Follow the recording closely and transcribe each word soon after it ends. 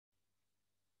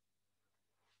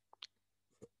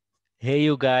Hey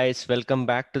you guys, welcome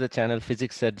back to the channel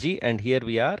PHYSICSSIRJEE, and here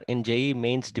we are in JEE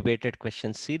Mains Debated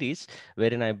Questions series,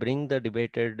 wherein I bring the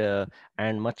debated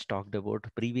and much talked about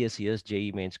previous year's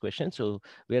JEE Mains questions. So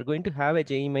we are going to have a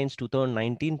JEE Mains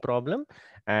 2019 problem,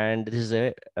 and this is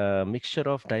a mixture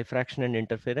of diffraction and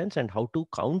interference and how to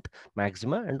count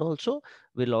maxima, and also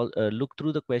we'll all, look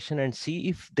through the question and see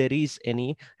if there is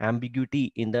any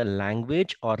ambiguity in the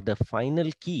language or the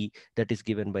final key that is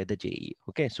given by the JEE.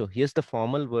 Okay, so here's the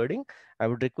formal wording. I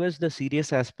would request the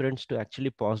serious aspirants to actually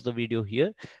pause the video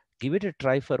here, give it a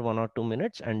try for 1 or 2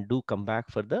 minutes, and do come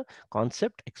back for the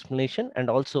concept explanation and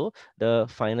also the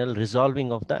final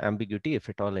resolving of the ambiguity, if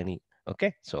at all any.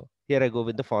 Okay, so here I go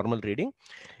with the formal reading.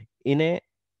 In a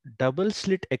double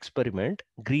slit experiment,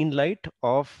 green light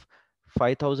of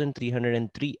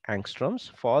 5303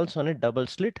 angstroms falls on a double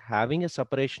slit having a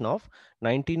separation of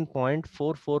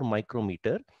 19.44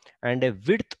 micrometer and a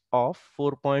width of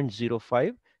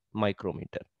 4.05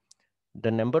 micrometer.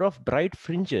 The number of bright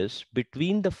fringes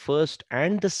between the first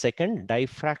and the second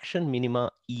diffraction minima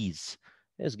is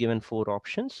given 4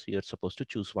 options. You're supposed to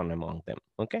choose one among them.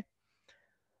 Okay.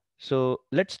 So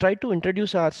let's try to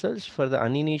introduce ourselves for the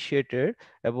uninitiated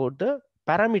about the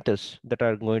parameters that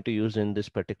are going to use in this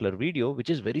particular video, which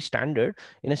is very standard.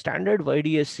 In a standard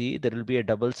YDSC, there will be a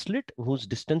double slit whose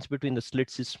distance between the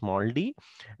slits is small d,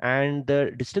 and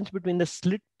the distance between the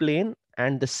slit plane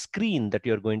and the screen that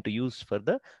you're going to use for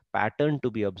the pattern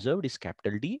to be observed is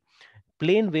capital D.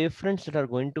 Plane wavefronts that are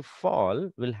going to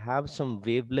fall will have some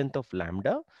wavelength of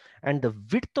lambda, and the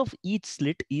width of each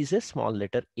slit is a small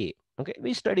letter a. Okay,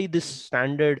 we study this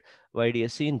standard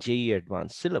YDSC in JEE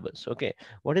advanced syllabus. Okay,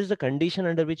 what is the condition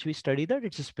under which we study that?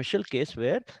 It's a special case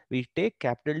where we take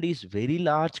capital D is very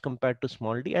large compared to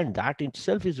small d, and that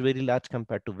itself is very large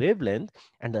compared to wavelength.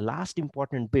 And the last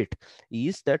important bit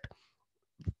is that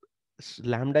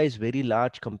lambda is very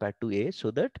large compared to a, so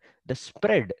that the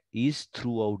spread is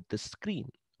throughout the screen.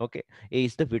 Okay, a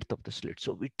is the width of the slit,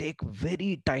 so we take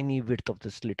very tiny width of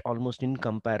the slit, almost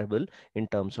incomparable in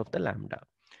terms of the lambda.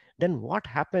 Then what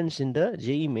happens in the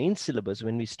JEE main syllabus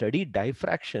when we study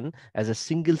diffraction as a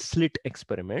single slit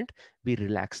experiment? We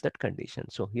relax that condition.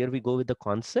 So here we go with the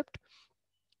concept.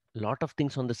 Lot of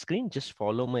things on the screen, just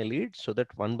follow my lead so that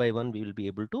one by one we will be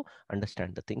able to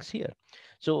understand the things here.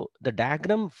 So the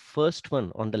diagram, first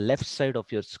one on the left side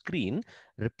of your screen,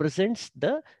 represents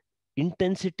the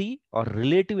intensity or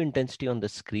relative intensity on the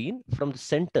screen from the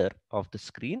center of the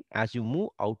screen as you move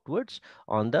outwards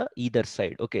on the either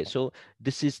side. Okay, so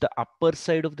this is the upper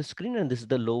side of the screen and this is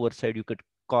the lower side, you could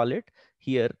call it.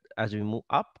 Here as we move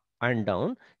up and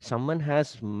down, someone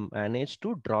has managed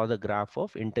to draw the graph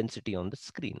of intensity on the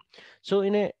screen. So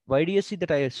in a YDSC that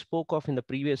I spoke of in the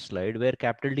previous slide, where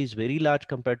capital D is very large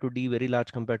compared to D, very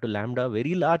large compared to lambda,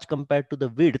 very large compared to the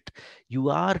width,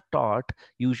 you are taught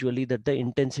usually that the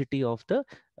intensity of the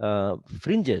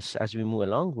fringes as we move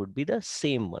along would be the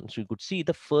same one. So you could see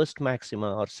the first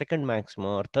maxima or second maxima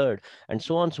or third and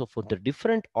so on and so forth. The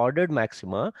different ordered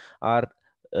maxima are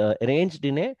arranged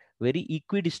in a very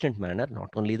equidistant manner. Not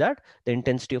only that, the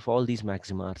intensity of all these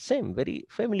maxima are same, very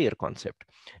familiar concept.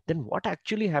 Then what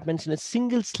actually happens in a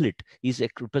single slit is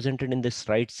represented in this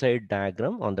right side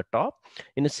diagram on the top.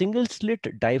 In a single slit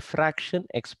diffraction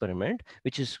experiment,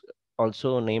 which is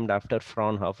also named after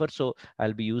Fraunhofer. So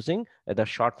I'll be using the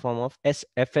short form of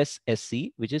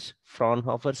FSSC, which is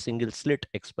Fraunhofer single slit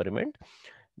experiment.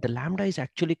 The lambda is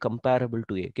actually comparable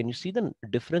to A. Can you see the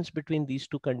difference between these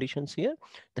two conditions here?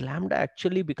 The lambda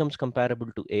actually becomes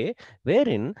comparable to A,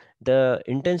 wherein the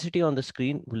intensity on the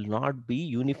screen will not be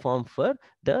uniform for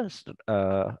the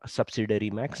subsidiary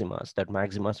maximas, that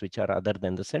maximas which are other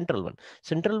than the central one.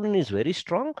 Central one is very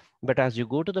strong, but as you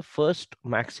go to the first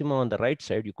maxima on the right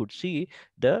side, you could see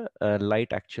the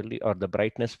light actually, or the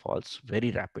brightness falls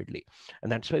very rapidly.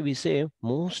 And that's why we say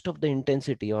most of the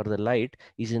intensity or the light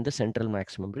is in the central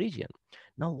maximum region.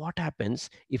 Now, what happens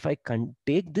if I can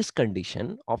take this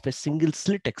condition of a single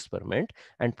slit experiment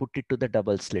and put it to the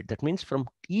double slit? That means from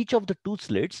each of the two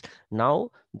slits, now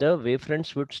the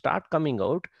wavefronts would start coming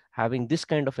out having this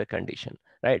kind of a condition,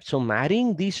 right? So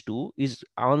marrying these two is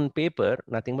on paper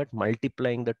nothing but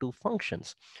multiplying the two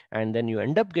functions. And then you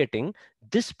end up getting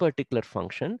this particular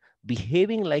function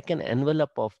behaving like an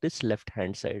envelope of this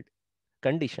left-hand side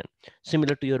condition,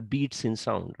 similar to your beats in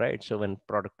sound, right? So when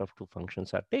product of two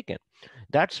functions are taken,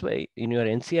 that's why in your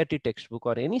NCERT textbook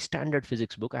or any standard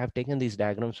physics book, I have taken these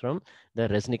diagrams from the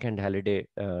Resnick and Halliday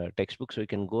textbook. So you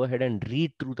can go ahead and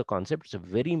read through the concept. It's a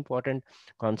very important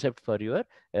concept for your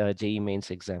JEE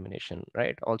mains examination,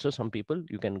 right? Also, some people,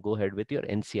 you can go ahead with your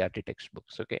NCERT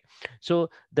textbooks. Okay. So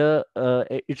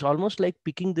it's almost like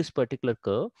picking this particular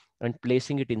curve and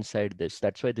placing it inside this.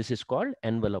 That's why this is called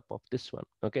envelope of this one.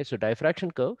 Okay. So diffraction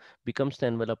curve becomes the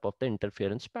envelope of the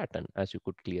interference pattern, as you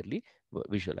could clearly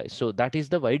visualize. So that is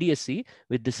the YDSC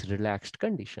with this relaxed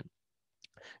condition.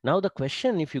 Now the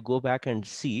question, if you go back and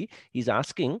see, is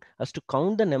asking us to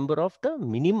count the number of the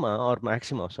minima or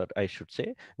maxima, or I should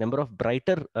say, number of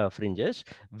brighter fringes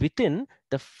within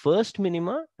the first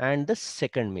minima and the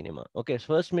second minima. Okay, so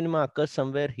first minima occurs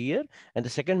somewhere here, and the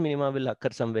second minima will occur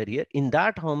somewhere here. In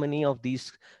that, how many of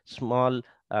these small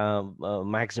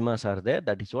maximas are there?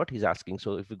 That is what he's asking.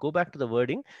 So if we go back to the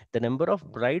wording, the number of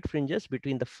bright fringes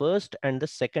between the first and the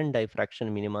second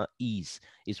diffraction minima is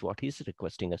what he's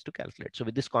requesting us to calculate. So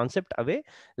with this concept away,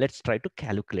 let's try to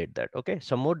calculate that. Okay,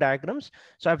 some more diagrams.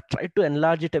 So I've tried to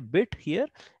enlarge it a bit here.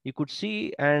 You could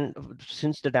see, and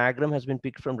since the diagram has been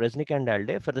picked from Resnick and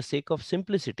Halliday, for the sake of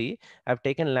simplicity, I've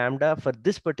taken lambda for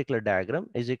this particular diagram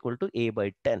is equal to a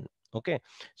by 10. Okay,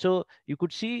 so you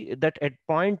could see that at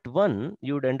point 1,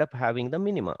 you would end up having the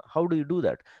minima. How do you do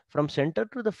that? From center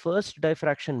to the first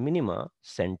diffraction minima,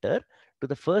 center to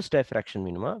the first diffraction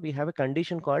minima, we have a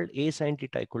condition called a sine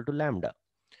theta equal to lambda.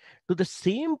 To the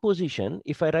same position,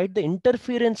 if I write the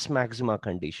interference maxima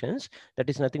conditions, that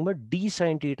is nothing but d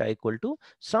sine theta equal to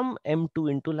some m2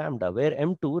 into lambda, where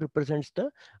m2 represents the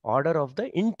order of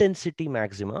the intensity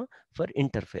maxima for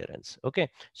interference. Okay,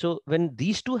 so when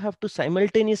these two have to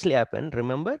simultaneously happen,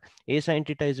 remember a sine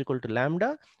theta is equal to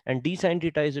lambda and d sine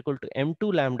theta is equal to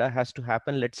m2 lambda has to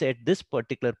happen, let's say at this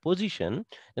particular position,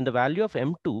 then the value of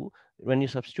m2, when you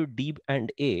substitute d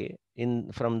and a in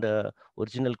from the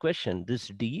original question, this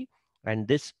d and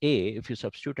this a, if you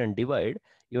substitute and divide,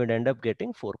 you would end up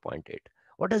getting 4.8.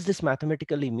 What does this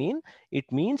mathematically mean? It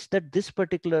means that this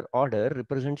particular order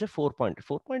represents a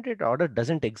 4.8 order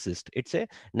doesn't exist. It's a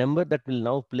number that we'll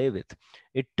now play with.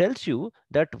 It tells you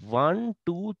that 1,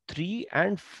 2, 3,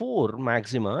 and 4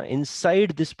 maxima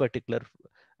inside this particular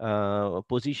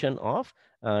position of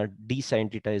d sine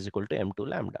theta is equal to m2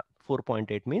 lambda.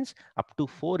 4.8 means up to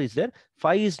 4 is there.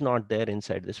 5 is not there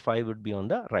inside this. 5 would be on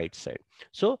the right side.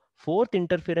 So fourth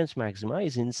interference maxima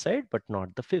is inside, but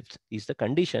not the fifth, is the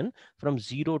condition from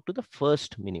 0 to the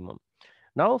first minimum.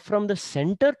 Now from the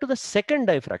center to the second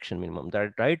diffraction minimum,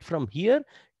 that right from here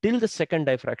till the second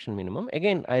diffraction minimum,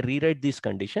 again, I rewrite these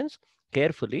conditions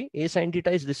carefully. A sine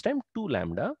theta is this time 2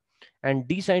 lambda and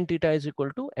d sine theta is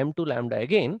equal to m2 lambda.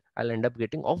 Again, I'll end up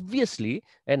getting obviously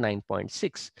a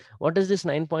 9.6. What does this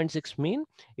 9.6 mean?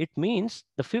 It means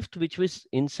the fifth, which was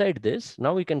inside this.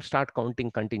 Now we can start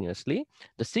counting continuously.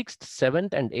 The sixth,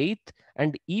 seventh, and eighth,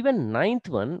 and even ninth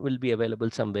one will be available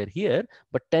somewhere here,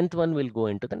 but 10th one will go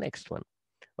into the next one.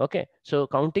 Okay, so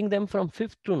counting them from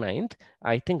 5th to 9th,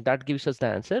 I think that gives us the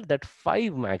answer that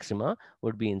 5 maxima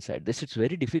would be inside this. It's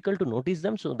very difficult to notice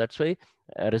them. So that's why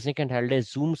Resnick and Halliday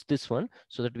zooms this one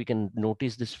so that we can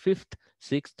notice this 5th,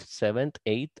 6th, 7th,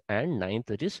 8th, and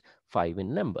 9th, which is 5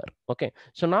 in number. Okay,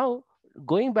 so now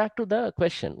going back to the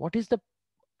question, what is the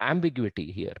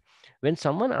ambiguity here? When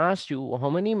someone asks you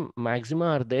how many maxima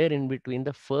are there in between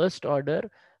the first order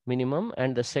minimum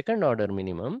and the second order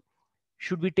minimum,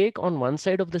 should we take on one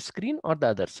side of the screen or the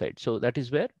other side? So that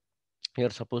is where you're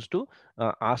supposed to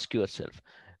ask yourself.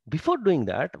 Before doing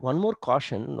that, one more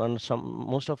caution.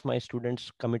 Most of my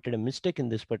students committed a mistake in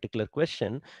this particular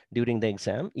question during the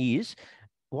exam is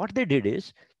what they did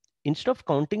is, instead of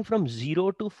counting from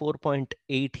 0 to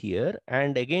 4.8 here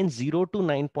and again 0 to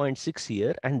 9.6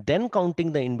 here and then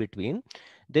counting the in between,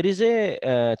 there is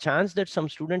a chance that some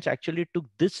students actually took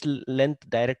this length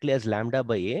directly as lambda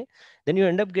by a. Then you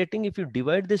end up getting, if you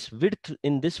divide this width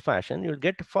in this fashion, you'll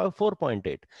get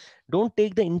 4.8. Don't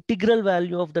take the integral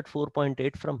value of that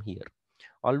 4.8 from here.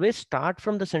 Always start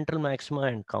from the central maxima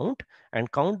and count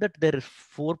that there is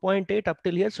 4.8 up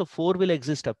till here. So 4 will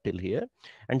exist up till here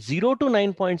and 0 to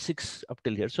 9.6 up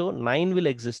till here. So 9 will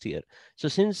exist here. So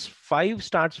since 5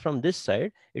 starts from this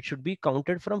side, it should be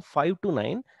counted from 5 to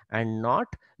 9 and not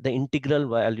the integral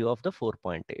value of the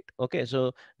 4.8. Okay,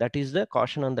 so that is the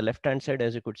caution on the left hand side,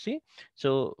 as you could see.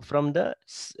 So from the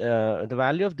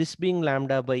value of this being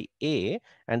lambda by a,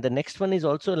 and the next one is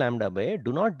also lambda by a,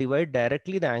 do not divide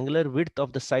directly the angular width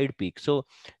of the side peak. So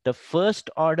the first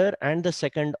order and the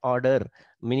second order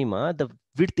minima, the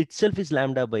width itself is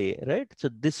lambda by a, right? So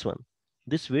this one,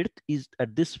 this width is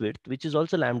at this width, which is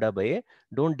also lambda by a,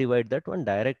 don't divide that one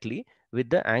directly with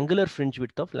the angular fringe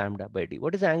width of lambda by d.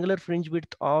 What is the angular fringe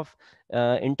width of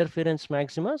interference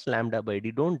maximus? Lambda by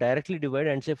d. Don't directly divide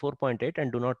and say 4.8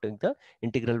 and do not take the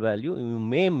integral value. You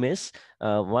may miss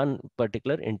one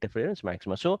particular interference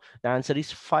maxima. So the answer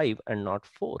is 5 and not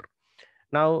 4.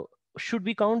 Now, should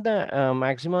we count the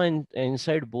maxima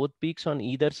inside both peaks on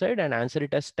either side and answer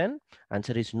it as 10?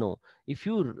 Answer is no. If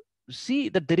you see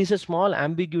that there is a small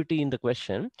ambiguity in the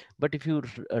question, but if you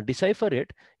decipher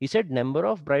it, he said number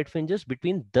of bright fringes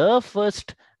between the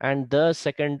first and the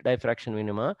second diffraction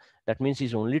minima. That means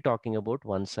he's only talking about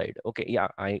one side. Okay, yeah,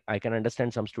 I can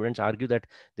understand some students argue that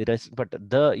there is, but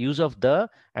the use of the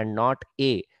and not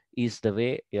a is the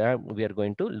way, yeah, we are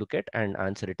going to look at and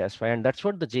answer it as 5. And that's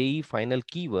what the JE final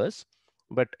key was.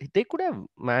 But they could have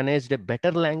managed a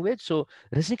better language. So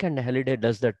Resnick and Halliday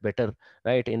does that better,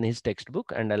 right, in his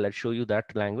textbook. And I'll show you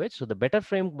that language. So the better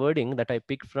frame wording that I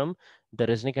picked from the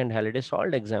Resnick and Halliday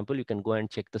solved example, you can go and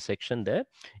check the section there,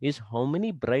 is how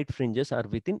many bright fringes are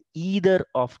within either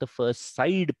of the first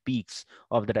side peaks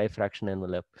of the diffraction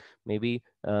envelope. Maybe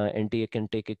NTA can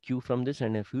take a cue from this,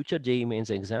 and a future JE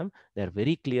mains exam, they're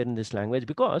very clear in this language,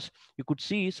 because you could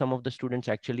see some of the students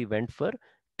actually went for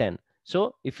 10.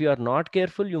 So if you are not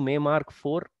careful, you may mark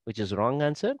 4, which is wrong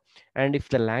answer. And if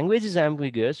the language is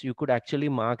ambiguous, you could actually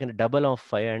mark a double of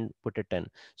 5 and put a 10.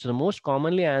 So the most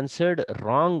commonly answered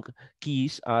wrong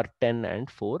keys are 10 and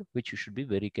 4, which you should be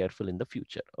very careful in the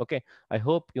future. Okay, I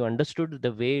hope you understood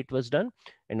the way it was done.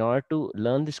 In order to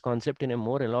learn this concept in a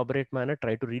more elaborate manner,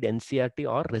 try to read NCERT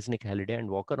or Resnick, Halliday and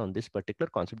Walker on this particular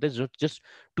concept. There's just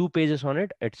 2 pages on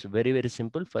it. It's very, very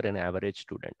simple for an average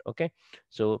student. Okay,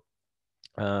 so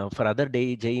for other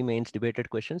JEE mains debated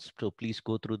questions, so please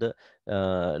go through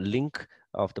the link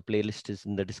of the playlist is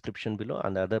in the description below,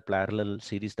 and the other parallel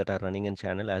series that are running in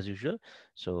channel as usual.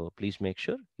 So please make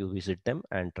sure you visit them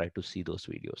and try to see those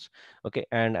videos. Okay,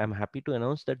 and I'm happy to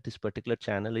announce that this particular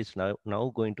channel is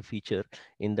now going to feature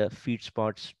in the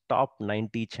FEEDSPOT'S top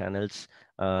 90 channels,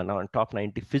 now top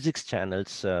 90 physics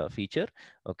channels feature.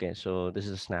 Okay, so this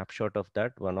is a snapshot of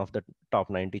that, one of the top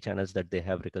 90 channels that they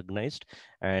have recognized,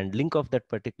 and link of that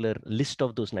particular list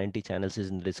of those 90 channels is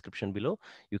in the description below.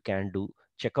 You can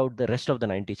check out the rest of the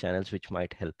 90 channels, which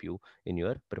might help you in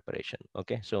your preparation.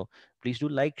 Okay, so please do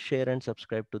like, share and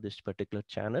subscribe to this particular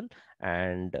channel,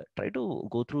 and try to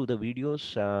go through the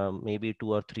videos, maybe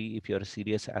 2 or 3 if you're a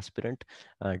serious aspirant,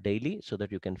 daily, so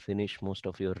that you can finish most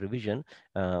of your revision,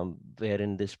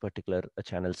 wherein this particular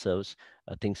channel serves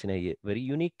things in a very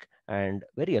unique and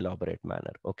very elaborate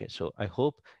manner. Okay, so I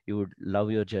hope you would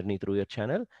love your journey through your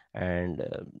channel, and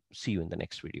see you in the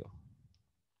next video.